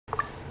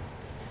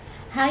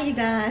Hi you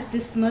guys,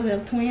 this is Mother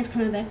of Twins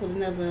coming back with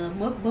another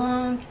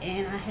mukbang,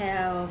 and I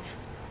have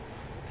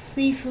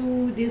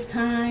seafood this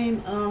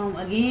time.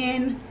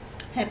 Again,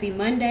 happy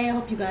Monday. I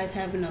hope you guys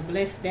having a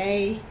blessed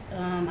day.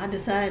 I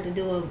decided to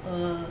do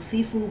a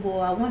seafood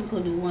boil. I wanted to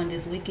go do one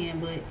this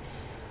weekend, but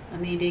I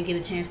mean didn't get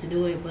a chance to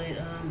do it,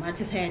 but I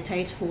just had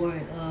taste for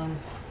it.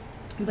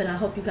 But I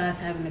hope you guys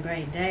having a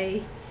great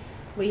day.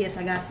 But yes,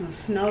 I got some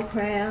snow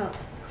crab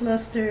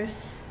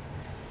clusters,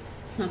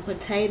 some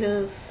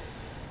potatoes,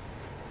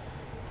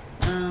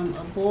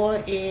 a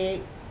boiled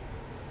egg,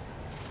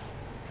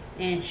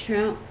 and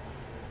shrimp,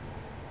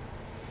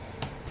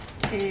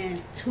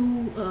 and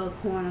two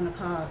corn on the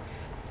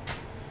cobs.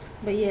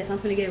 But yes, I'm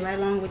gonna get right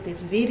along with this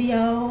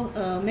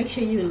video. Make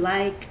sure you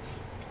like,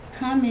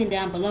 comment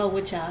down below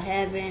what y'all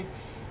having,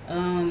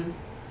 and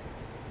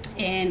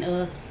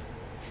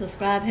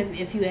subscribe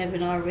if you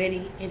haven't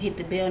already, and hit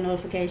the bell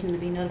notification to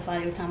be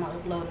notified every time I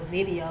upload a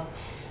video.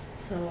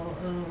 So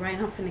right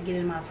now I'm finna get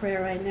in my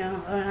prayer right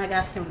now. And I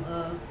got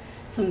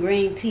some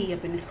green tea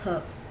up in this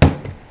cup,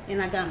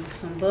 and I got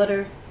some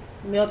butter,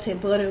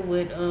 melted butter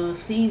with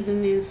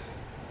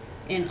seasonings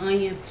and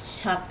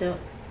onions chopped up,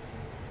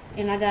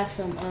 and I got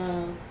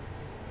some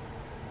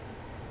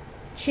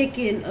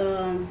chicken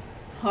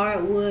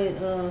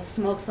hardwood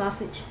smoked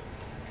sausage.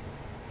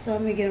 So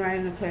I'm gonna get right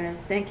into prayer.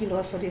 Thank you,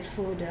 Lord, for this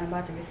food that I'm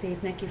about to receive.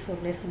 Thank you for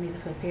blessing me to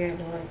prepare,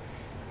 Lord,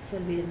 for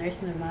to be the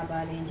nursing of my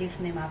body. In Jesus'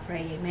 name I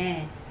pray,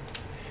 amen.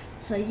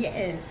 So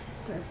yes,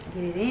 let's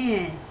get it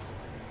in.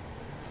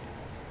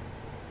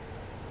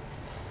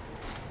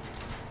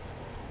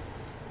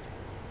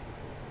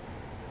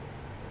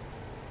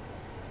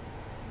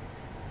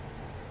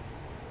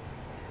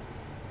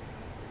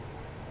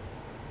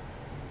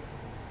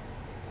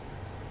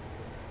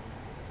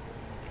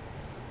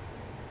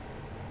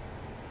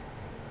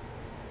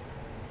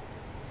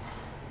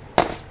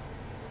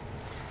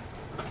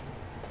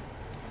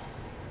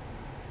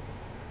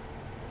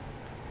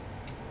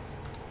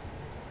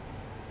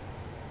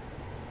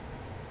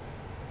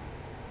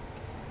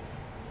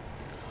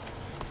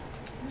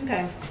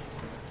 Okay.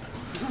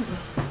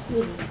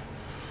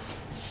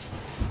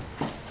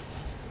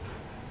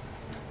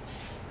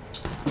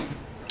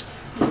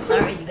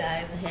 Sorry, you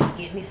guys. I had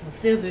to get me some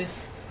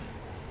scissors.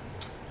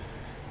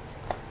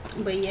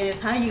 But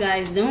yes, how you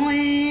guys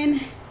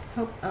doing?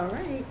 Hope all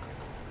right.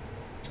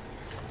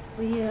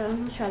 But yeah,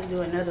 I'm gonna try to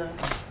do another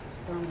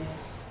thumbnail.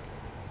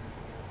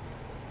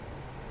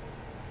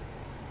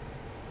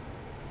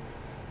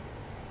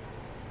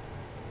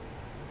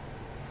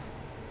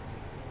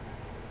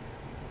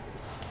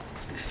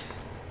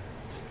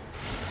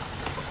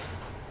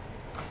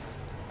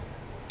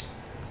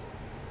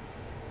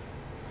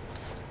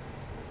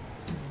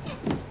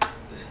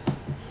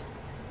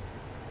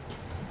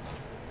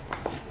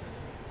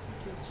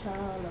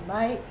 Y'all a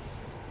bite.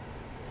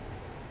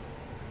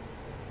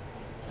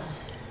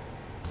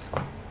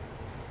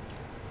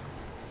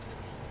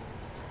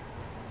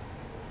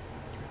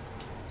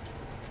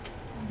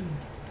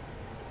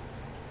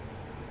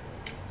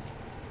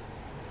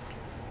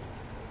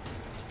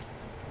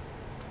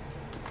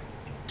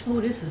 Oh,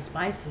 this is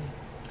spicy.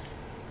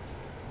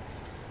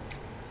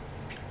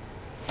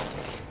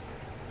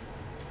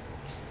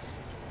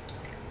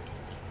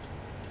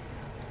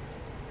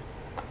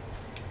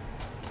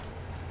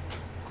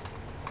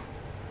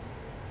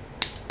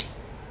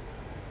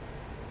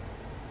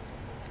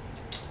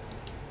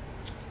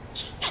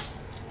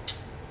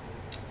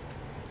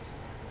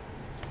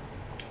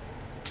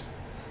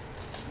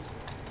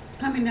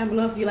 Comment down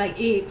below if you like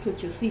eggs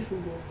with your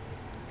seafood bowl.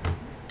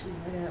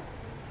 Like that.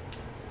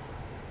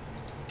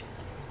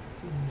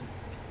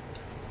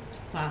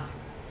 Wow.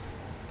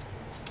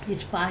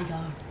 It's fire,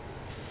 y'all.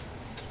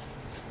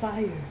 It's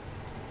fire.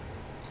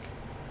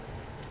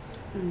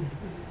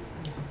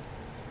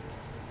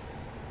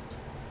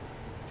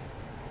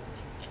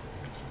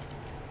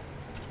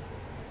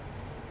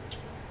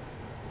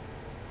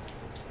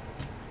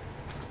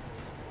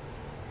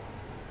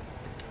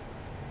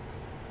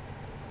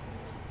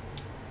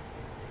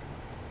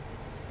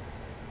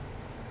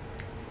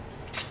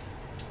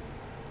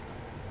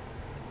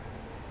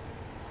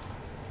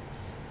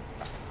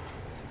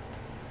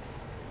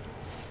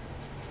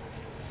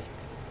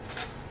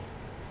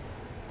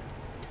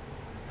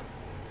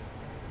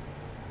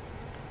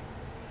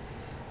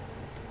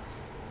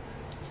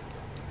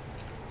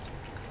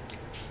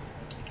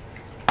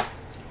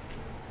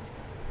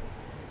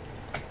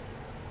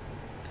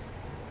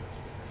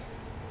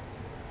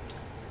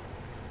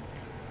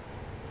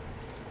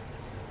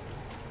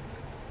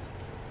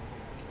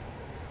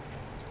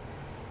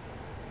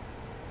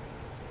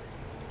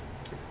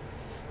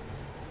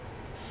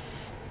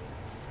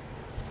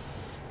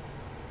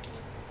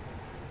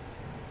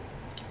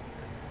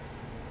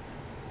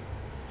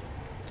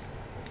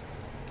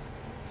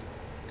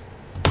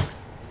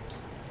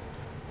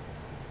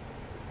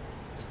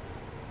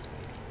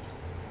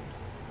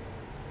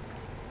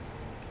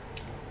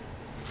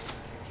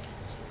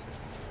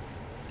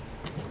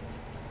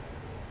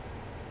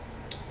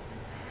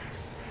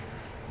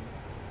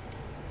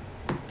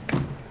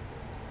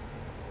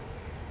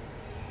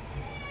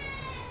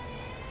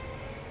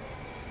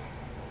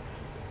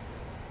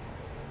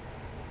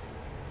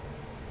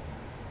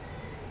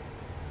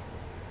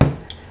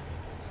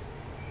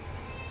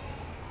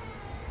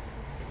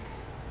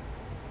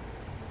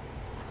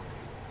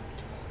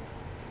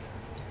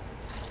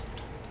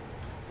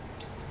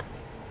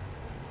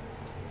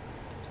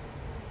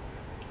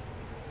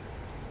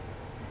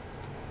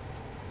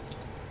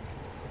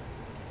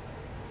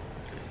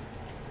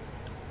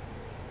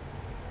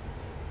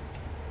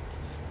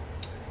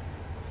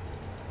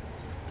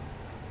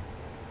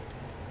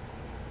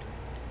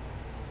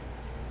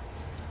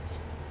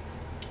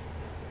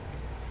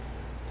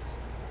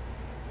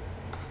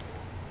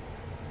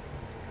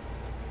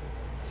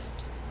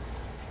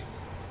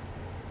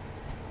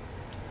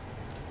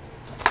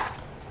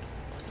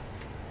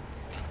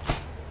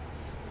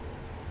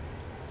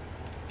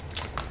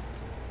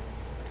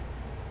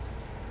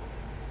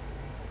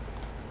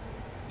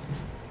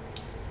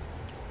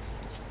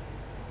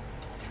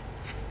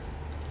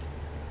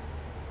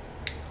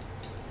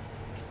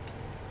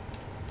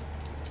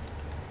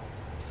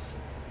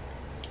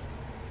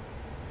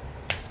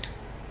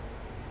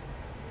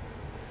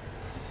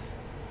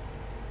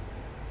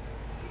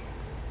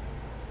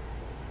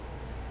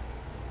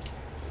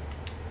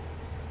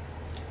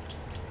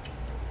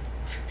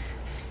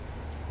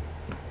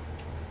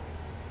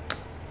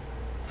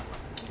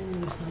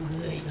 so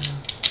good, y'all.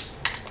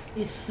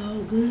 It's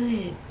so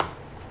good.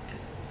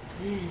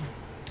 Man.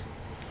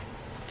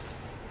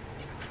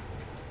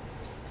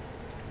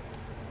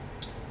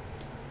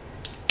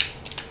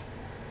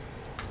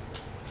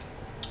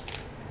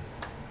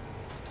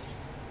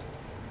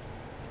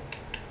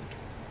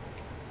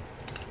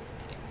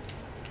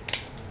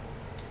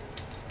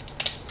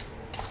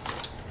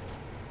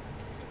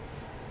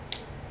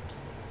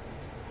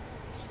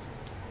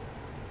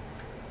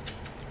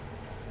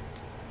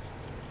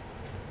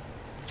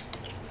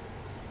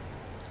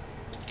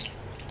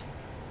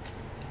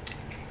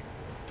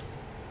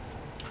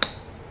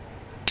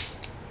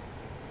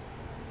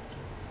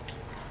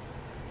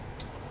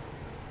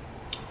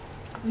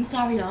 I'm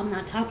sorry, y'all, I'm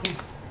not talking.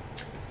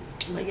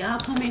 But y'all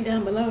comment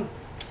down below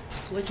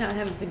what y'all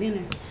having for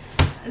dinner.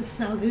 It's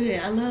so good.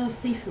 I love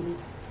seafood.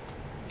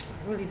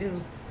 I really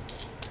do.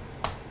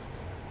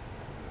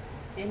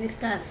 And it's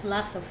got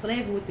lots of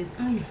flavor with this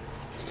onion.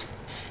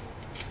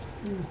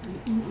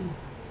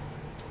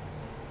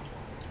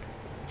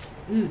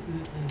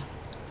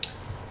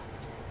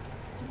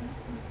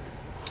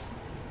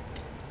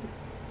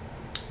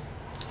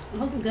 I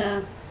hope you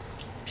guys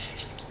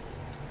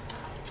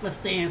are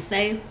staying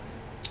safe.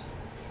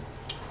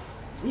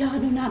 Y'all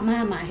do not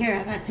mind my hair.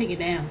 I gotta take it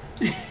down.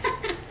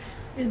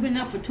 It's been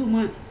up for 2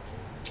 months.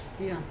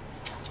 Yeah.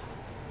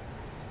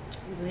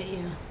 But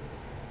yeah.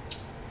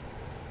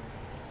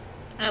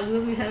 I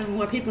will be having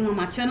more people on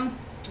my channel.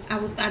 I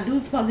do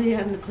supposed to be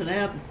having a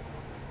collab.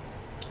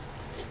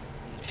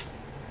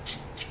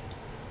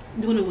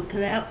 Doing it with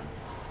collab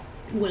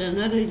with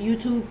another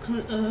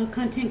YouTube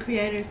content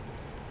creator.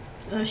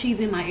 She's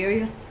in my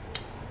area.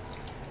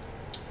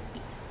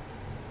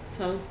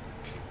 So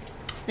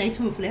stay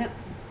tuned for that.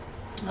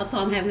 Also,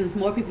 I'm having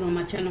more people on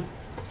my channel.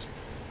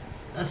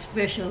 A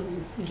special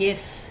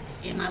guest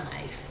in my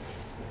life.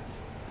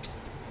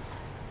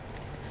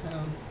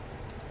 So,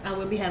 I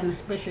will be having a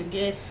special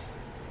guest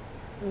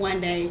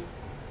one day.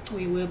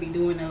 We will be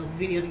doing a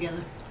video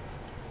together.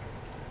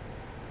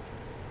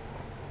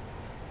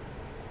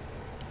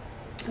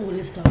 Oh,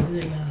 this is so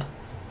good, y'all.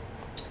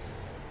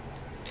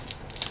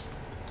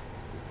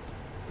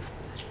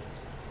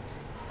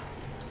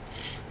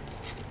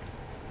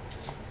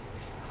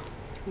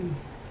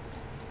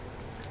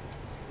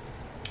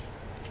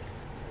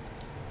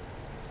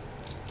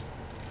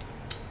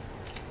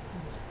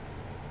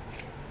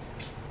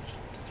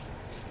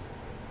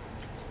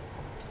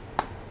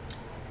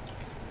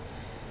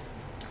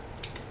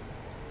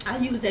 I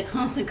use that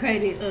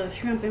consecrated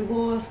shrimp and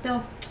boil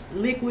stuff,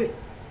 liquid,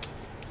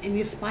 and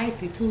it's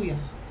spicy too, y'all.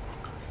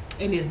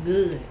 And it's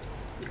good.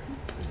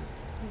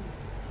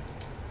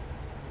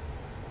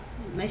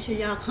 Make sure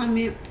y'all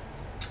comment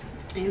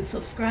and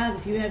subscribe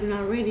if you haven't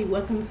already.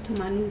 Welcome to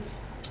my new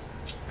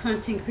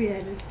content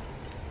creators.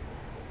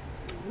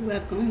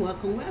 Welcome,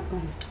 welcome,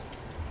 welcome.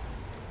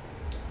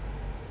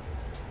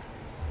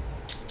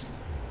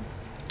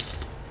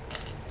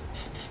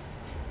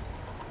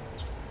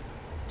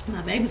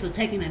 My babies are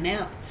taking a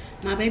nap.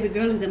 My baby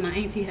girl is in my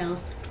auntie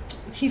house.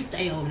 She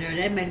stay over there.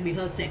 That makes me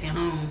her second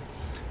home.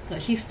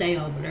 Because she stay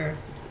over there.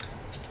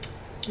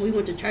 We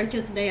went to church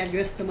yesterday. I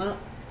dressed them up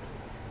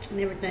and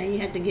everything. You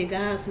had to give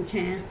God some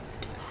chance,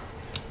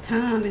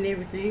 time and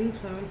everything.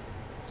 So,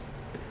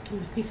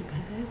 a piece of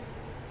pie.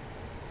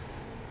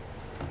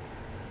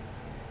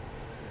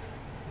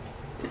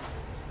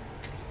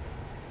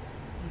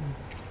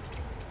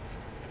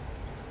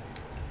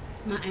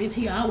 My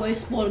auntie always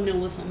spoiling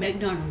them with some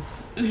McDonald's.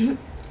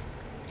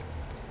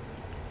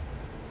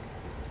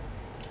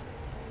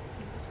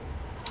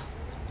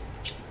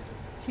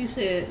 She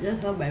said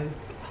that's her baby.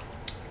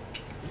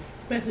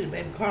 Especially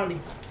baby Carly.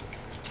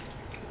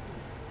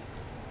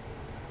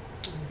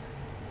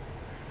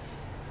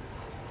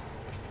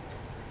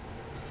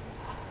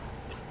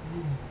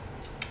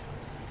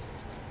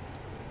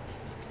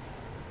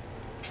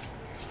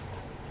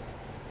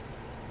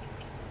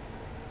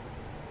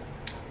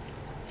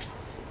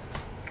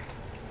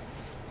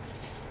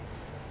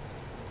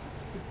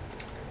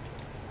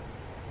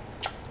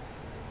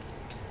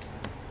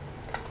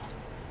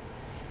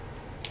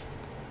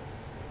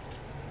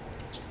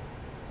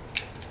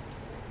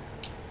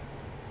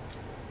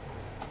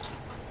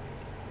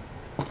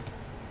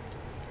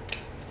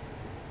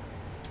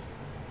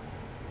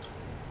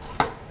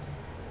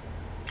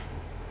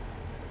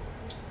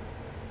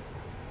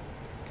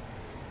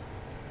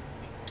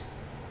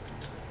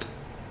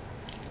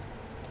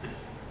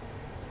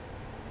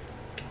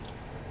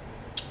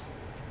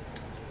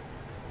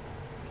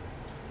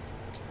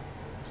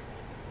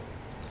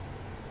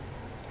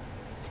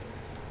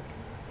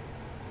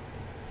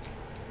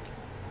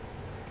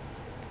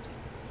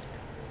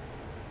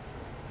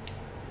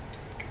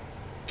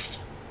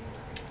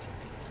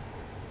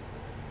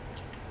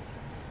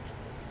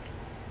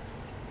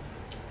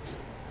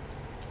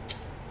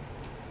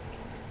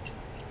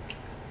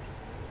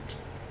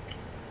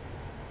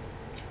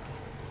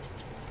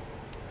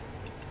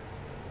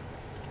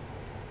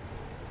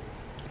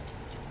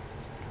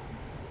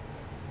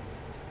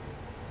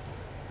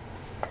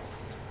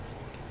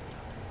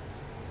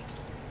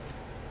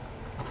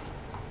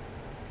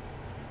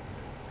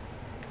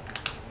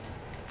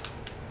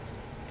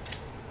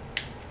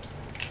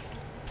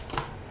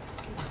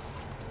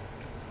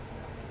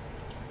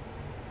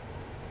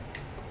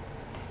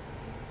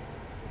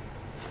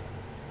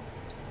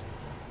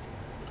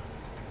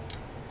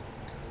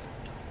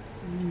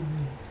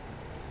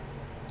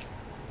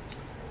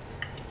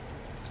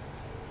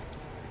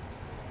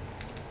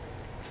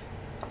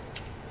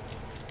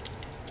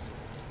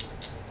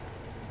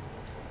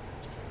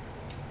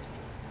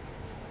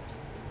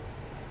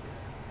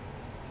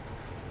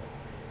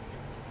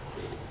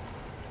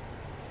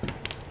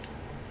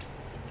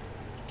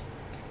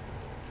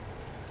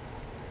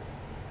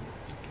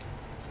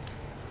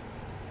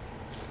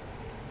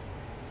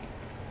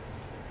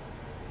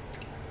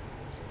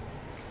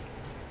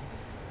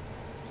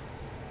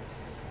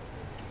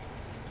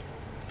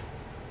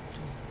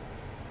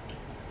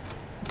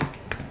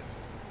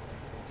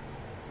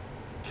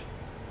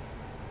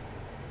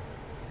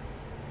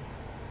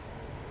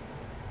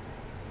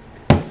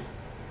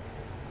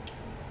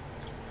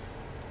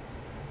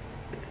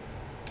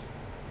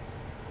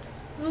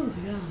 Ooh,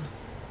 yeah.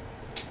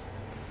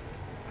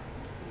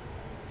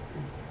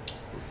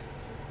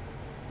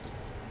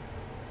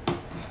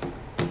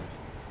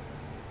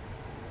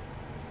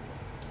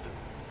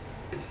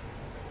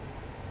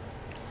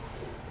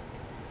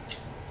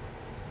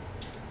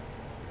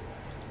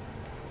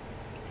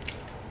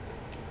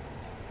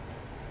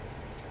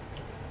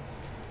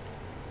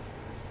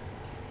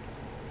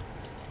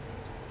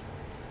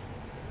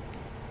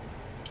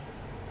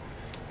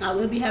 I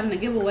will be having a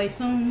giveaway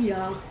soon,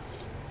 y'all.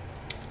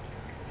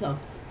 So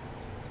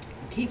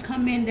keep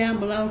commenting down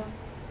below.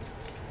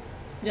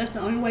 That's the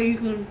only way you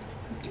can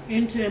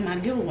enter my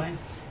giveaway.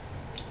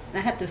 I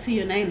have to see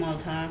your name all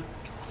the time.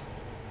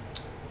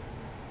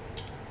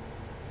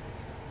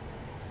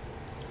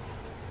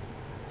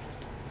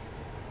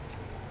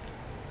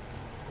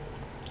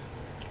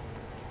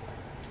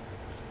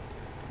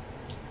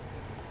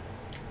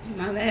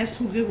 My last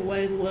two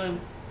giveaways were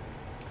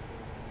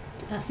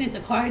I sent the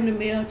card in the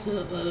mail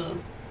to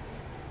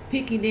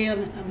Picky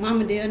Dale,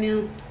 Mama Dale and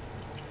them,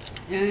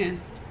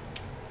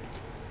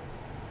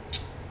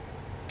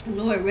 and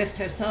Lord rest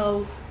her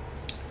soul.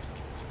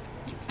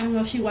 I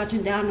know she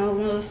watching down on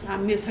us. I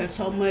miss her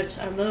so much.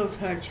 I love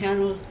her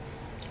channel.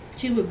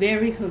 She was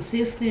very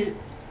consistent.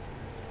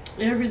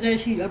 Every day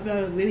she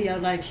uploaded a video,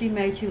 like she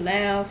made you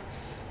laugh,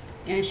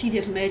 and she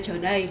just made your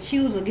day.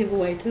 She was a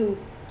giveaway too.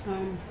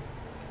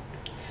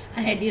 I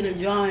had did a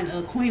drawing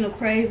of Queen of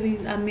Crazy.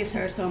 I miss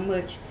her so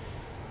much.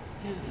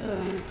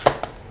 And,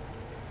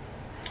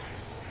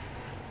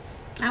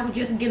 I was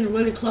just getting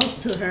really close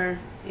to her,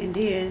 and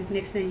then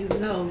next thing you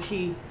know,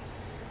 she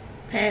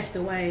passed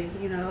away.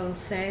 You know,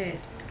 sad.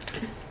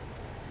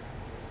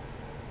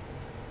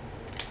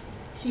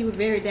 She was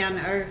very down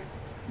to earth.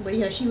 But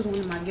yeah, she was one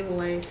of my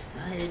giveaways.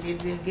 I had did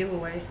this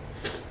giveaway.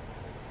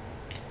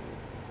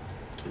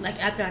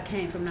 Like after I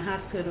came from the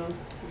hospital,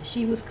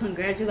 she was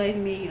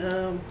congratulating me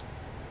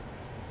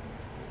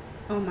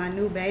on my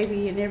new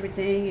baby and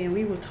everything, and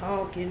we would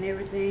talk and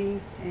everything,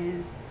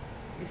 and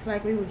it's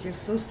like we were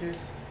just sisters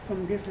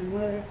from different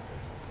mother.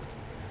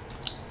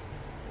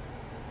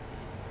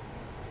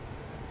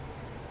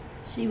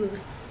 She was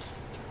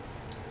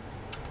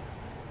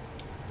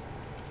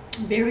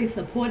very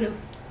supportive.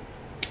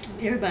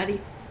 Everybody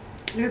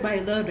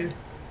loved her.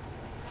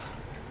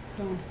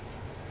 So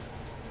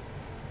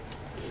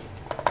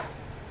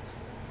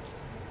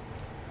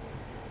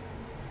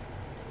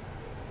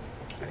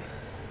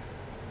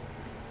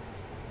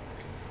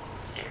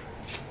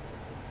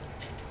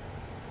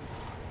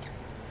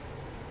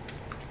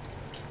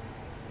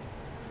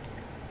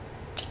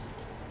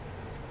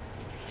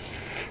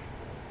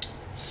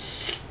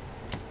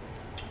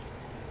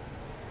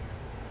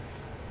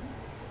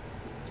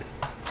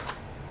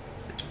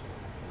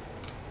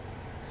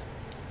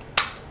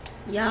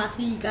y'all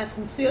see, you got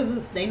some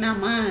scissors. They not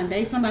mine.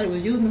 Somebody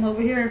was using them over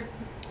here,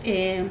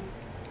 and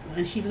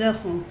she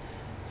left them.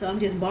 So I'm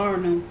just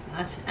borrowing them.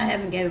 I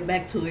haven't gave it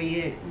back to her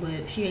yet,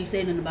 but she ain't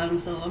saying nothing about them,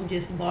 so I'm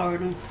just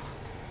borrowing them.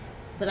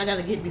 But I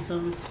gotta get me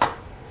some.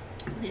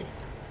 Yeah.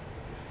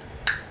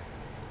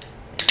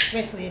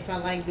 Especially if I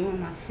like doing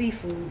my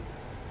seafood.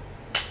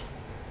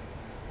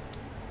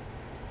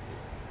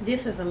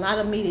 This is a lot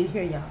of meat in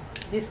here, y'all.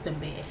 This is the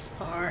best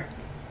part.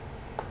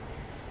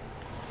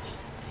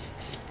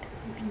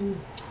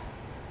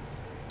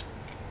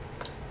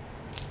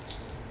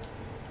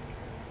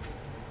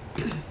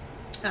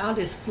 All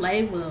this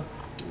flavor,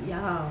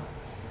 y'all.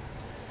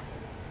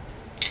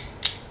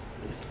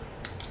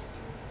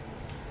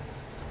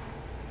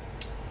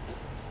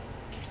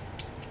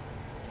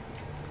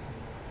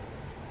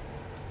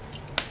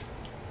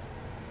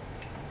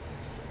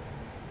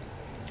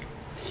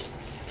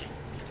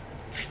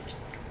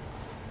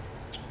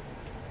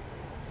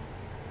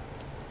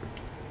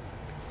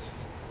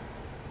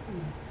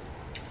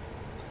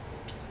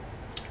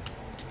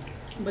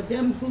 But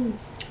them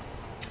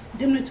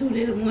the two,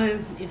 they the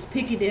one, it's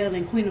Picky Dale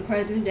and Queen of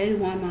Crazy. They the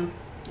one my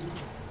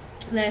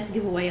last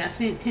giveaway. I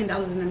sent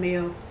 $10 in the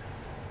mail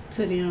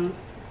to them.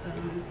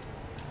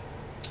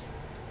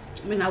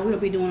 I mean, I will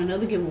be doing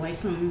another giveaway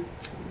soon.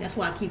 That's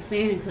why I keep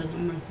saying, because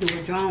I'm going to do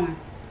a drawing.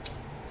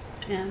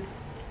 And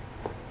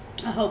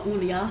I hope one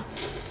of y'all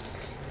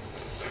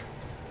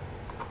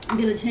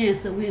get a chance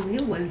to win the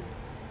giveaway,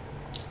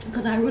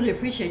 because I really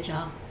appreciate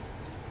y'all.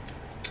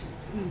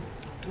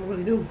 I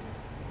really do.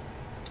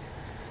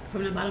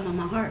 From the bottom of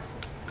my heart.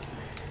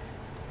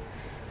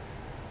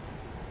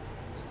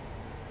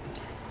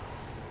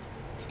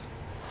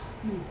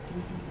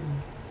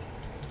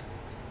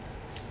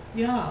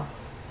 Y'all,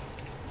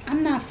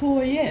 I'm not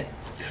full yet.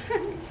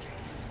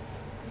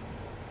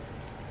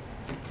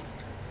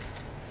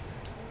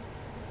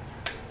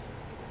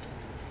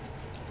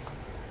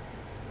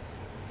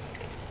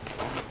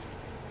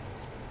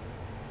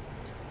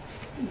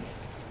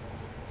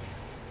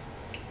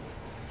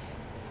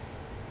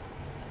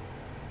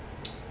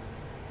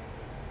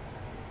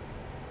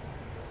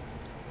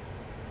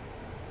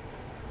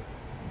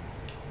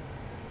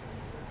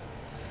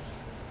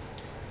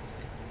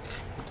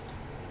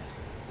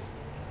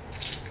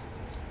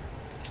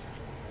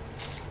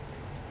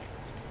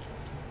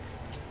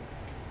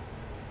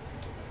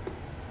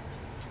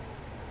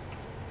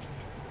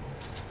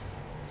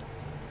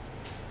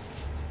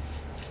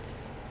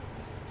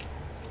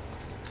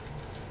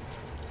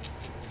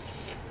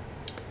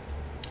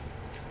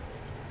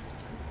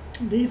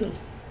 These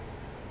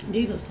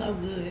are so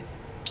good.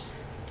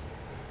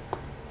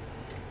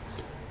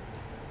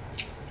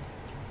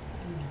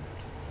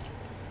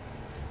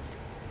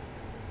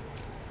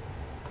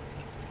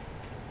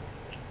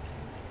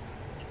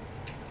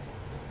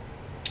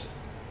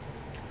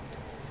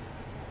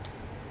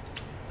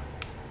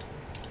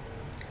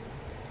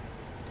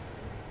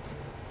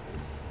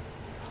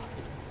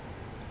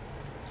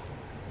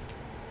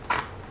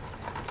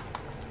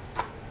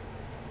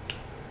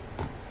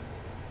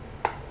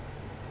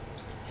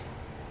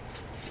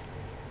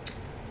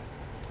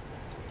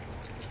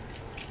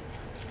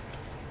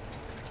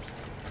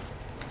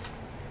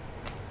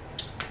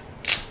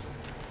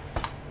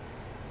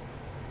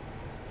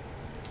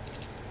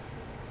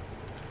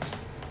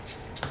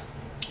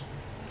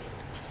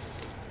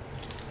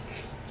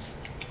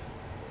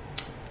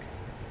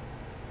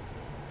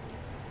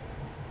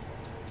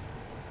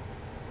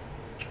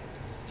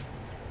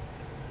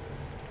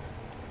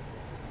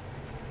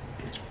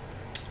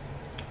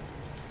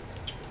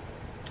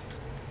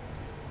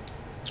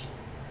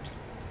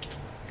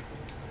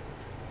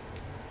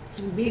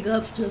 Big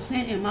ups to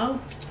Scent and Mo.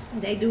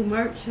 They do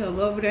merch, so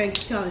go over there and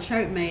get y'all a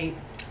shirt made.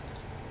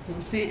 So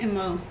Scent and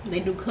Mo, they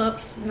do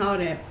cups and all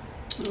that,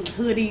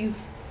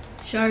 hoodies,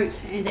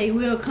 shirts, and they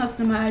will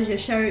customize your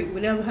shirt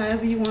whatever,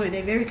 however you want it.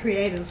 They're very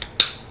creative.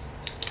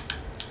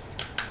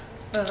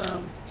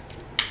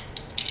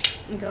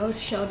 Go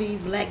show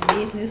these black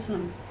business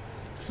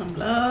some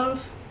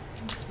love,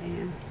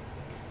 and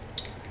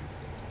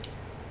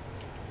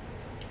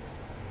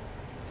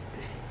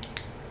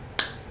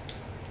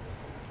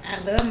I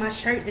love my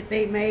shirt that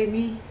they made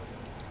me,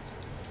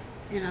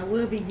 and I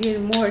will be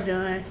getting more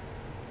done.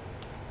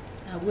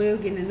 I will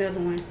get another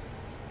one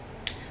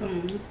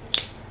soon.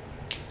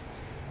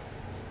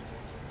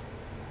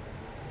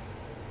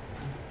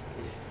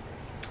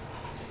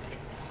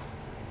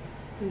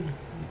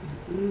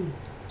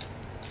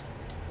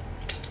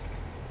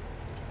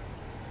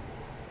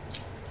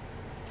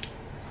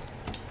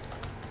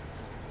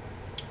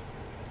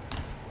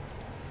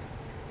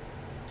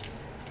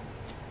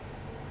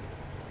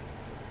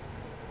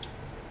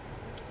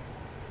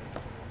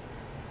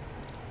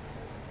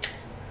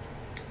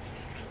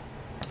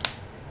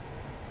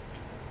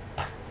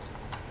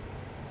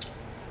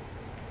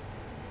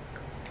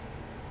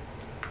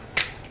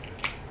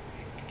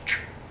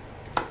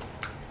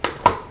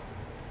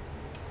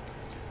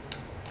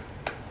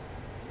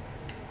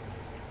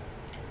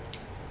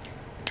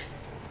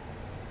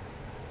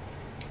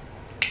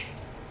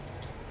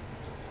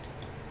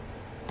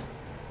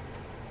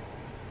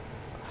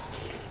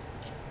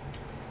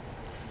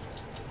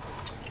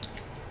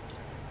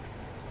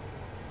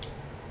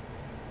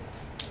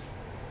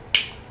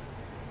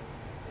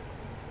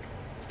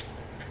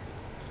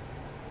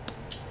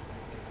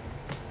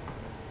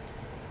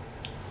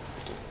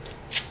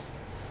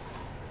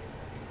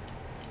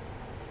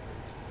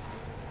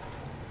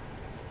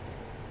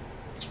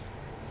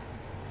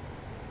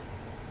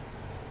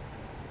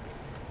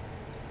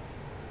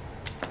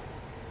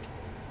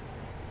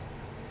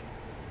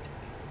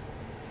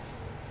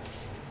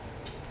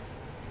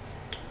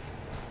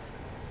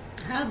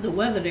 How's the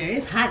weather there?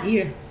 It's hot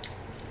here.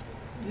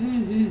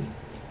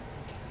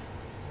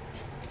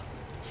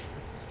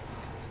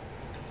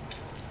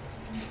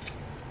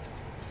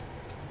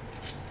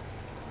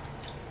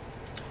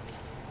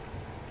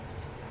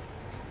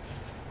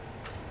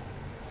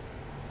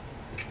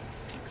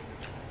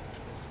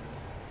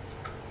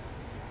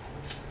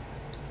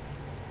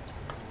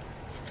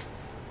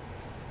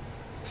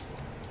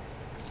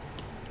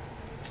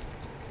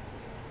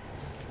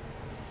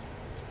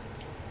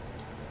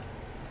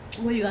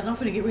 Well, you guys, I'm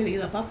finna get ready to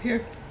get up off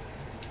here,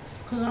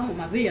 because I don't want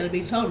my video to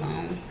be so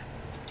long.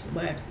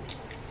 But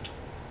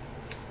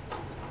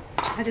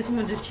I just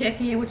wanted to check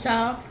in with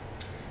y'all,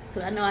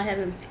 because I know I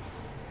haven't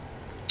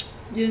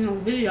did no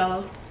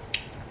video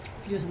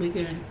this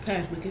weekend,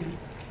 past weekend.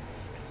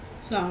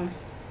 So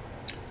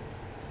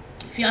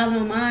if y'all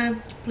don't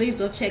mind, please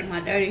go check my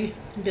Dirty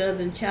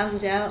Dozen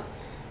challenge out.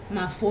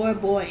 My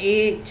 4-boy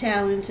egg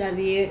challenge I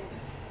did.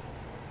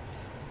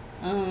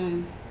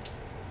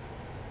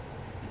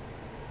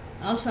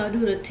 Also, I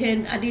did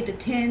the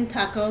 10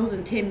 tacos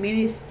in 10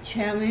 minutes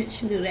challenge.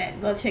 Do that.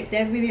 Go check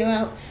that video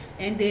out.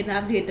 And then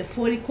I did the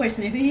 40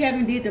 question. If you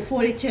haven't did the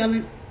 40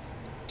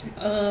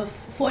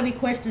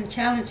 question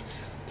challenge,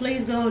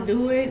 please go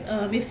do it.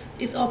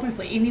 It's open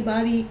for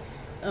anybody.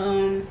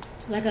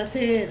 Like I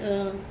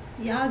said,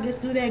 y'all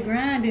just do that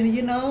grind, and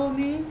you know what I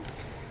mean.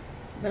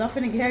 But I'm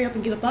finna hurry up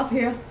and get up off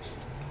here,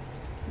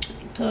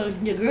 cause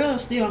your girl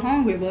is still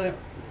hungry. But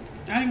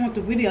I didn't want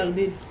the video to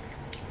be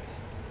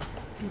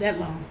that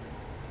long.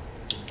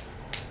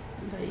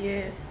 But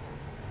yeah.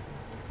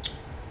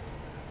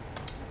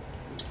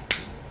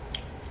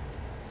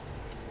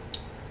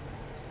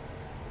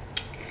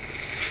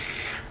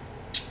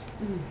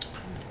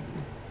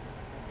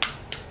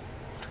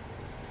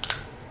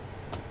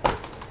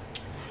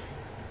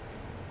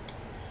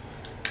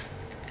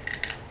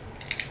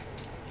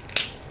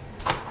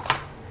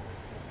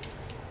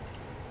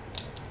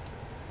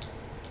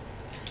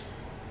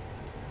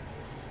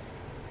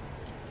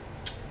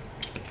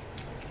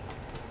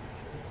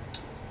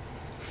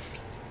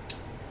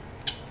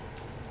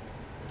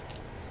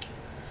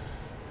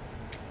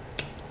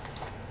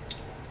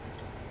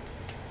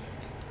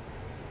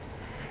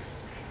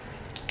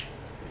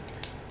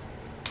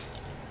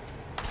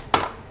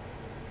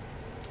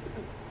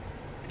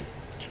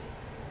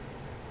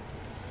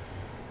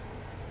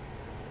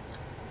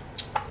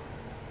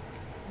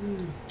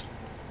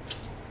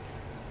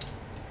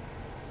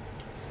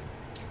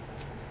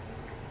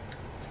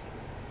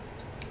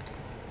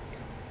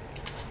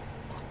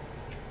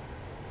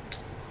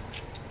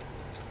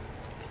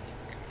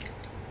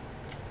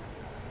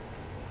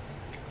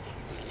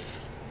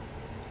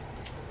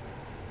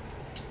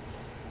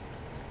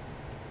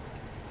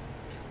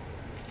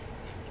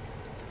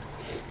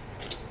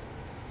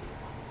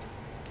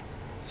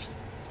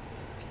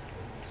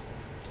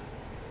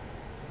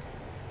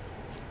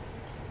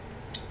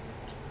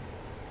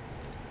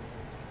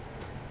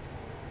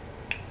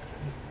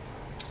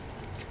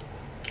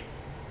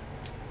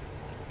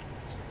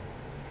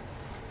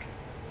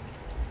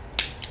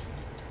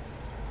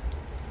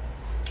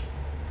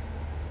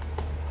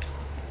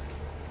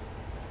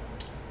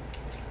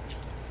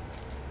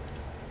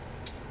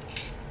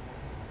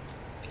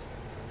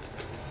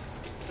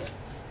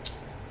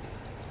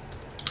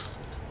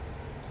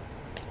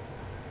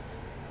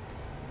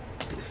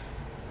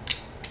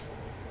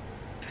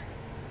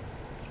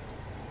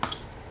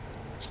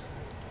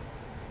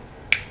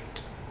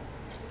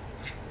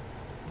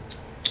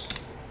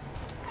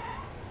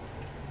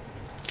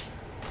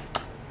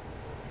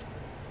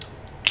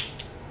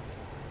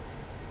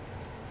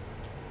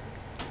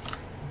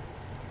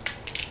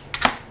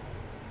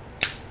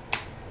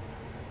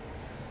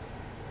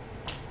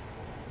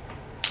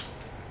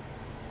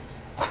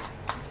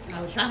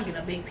 I was trying to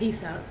get a big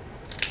piece out,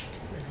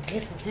 but I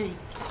guess I can't.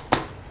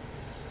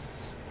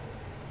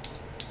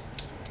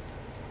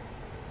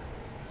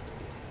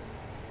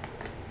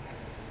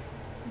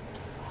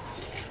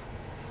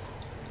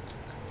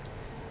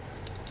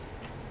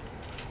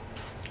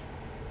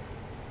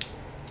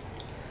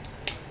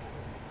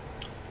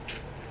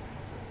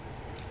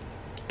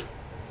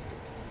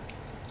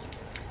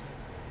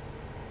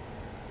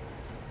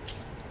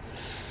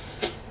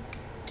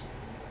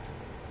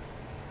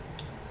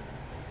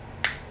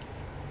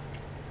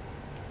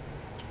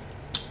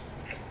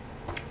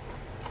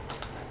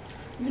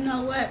 You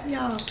know what,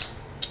 y'all?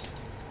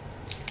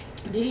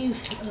 These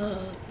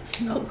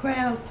snow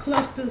crab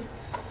clusters,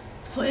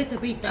 for it to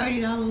be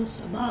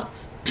 $30 a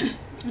box,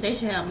 they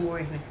should have more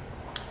in it.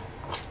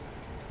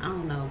 I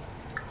don't know,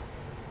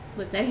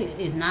 but they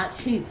is not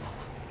cheap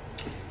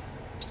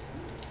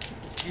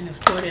in the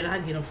store that I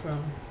get them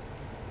from.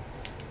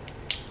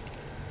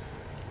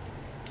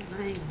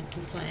 I ain't gonna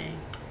complain.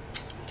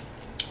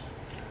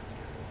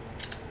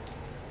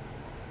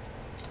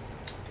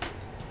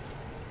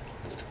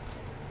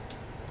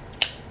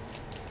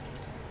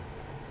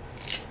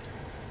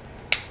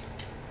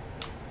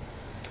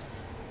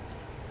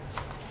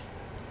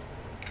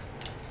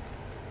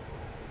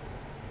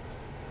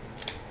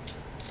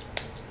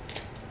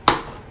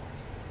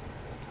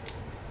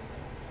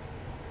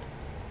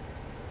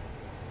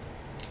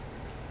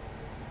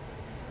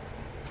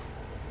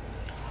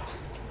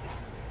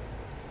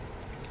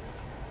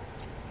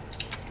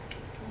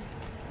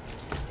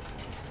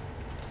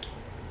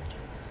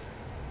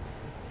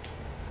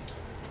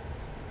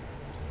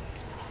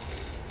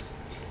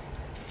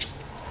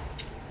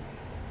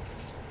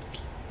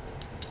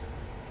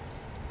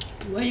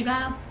 Well, you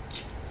guys,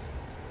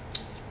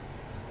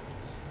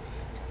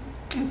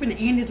 I'm finna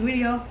end this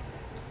video,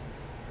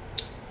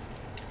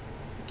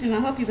 and I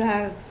hope you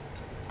guys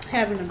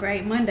having a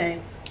great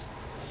Monday.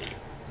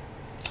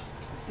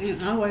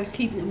 And always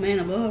keep the man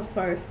above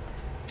first.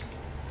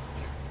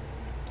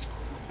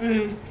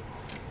 And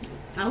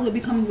I will be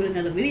coming with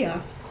another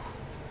video.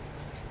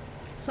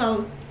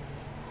 So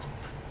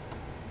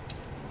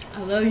I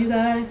love you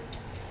guys.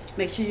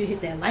 Make sure you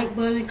hit that like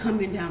button,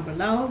 comment down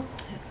below.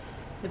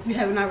 If you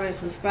haven't already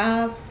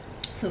subscribed,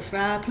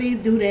 please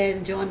do that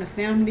and join the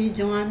family.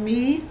 Join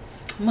me,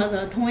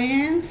 mother of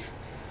twins,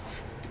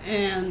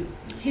 and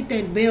hit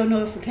that bell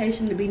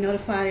notification to be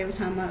notified every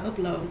time I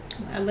upload.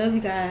 I love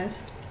you guys.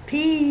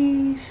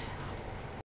 Peace.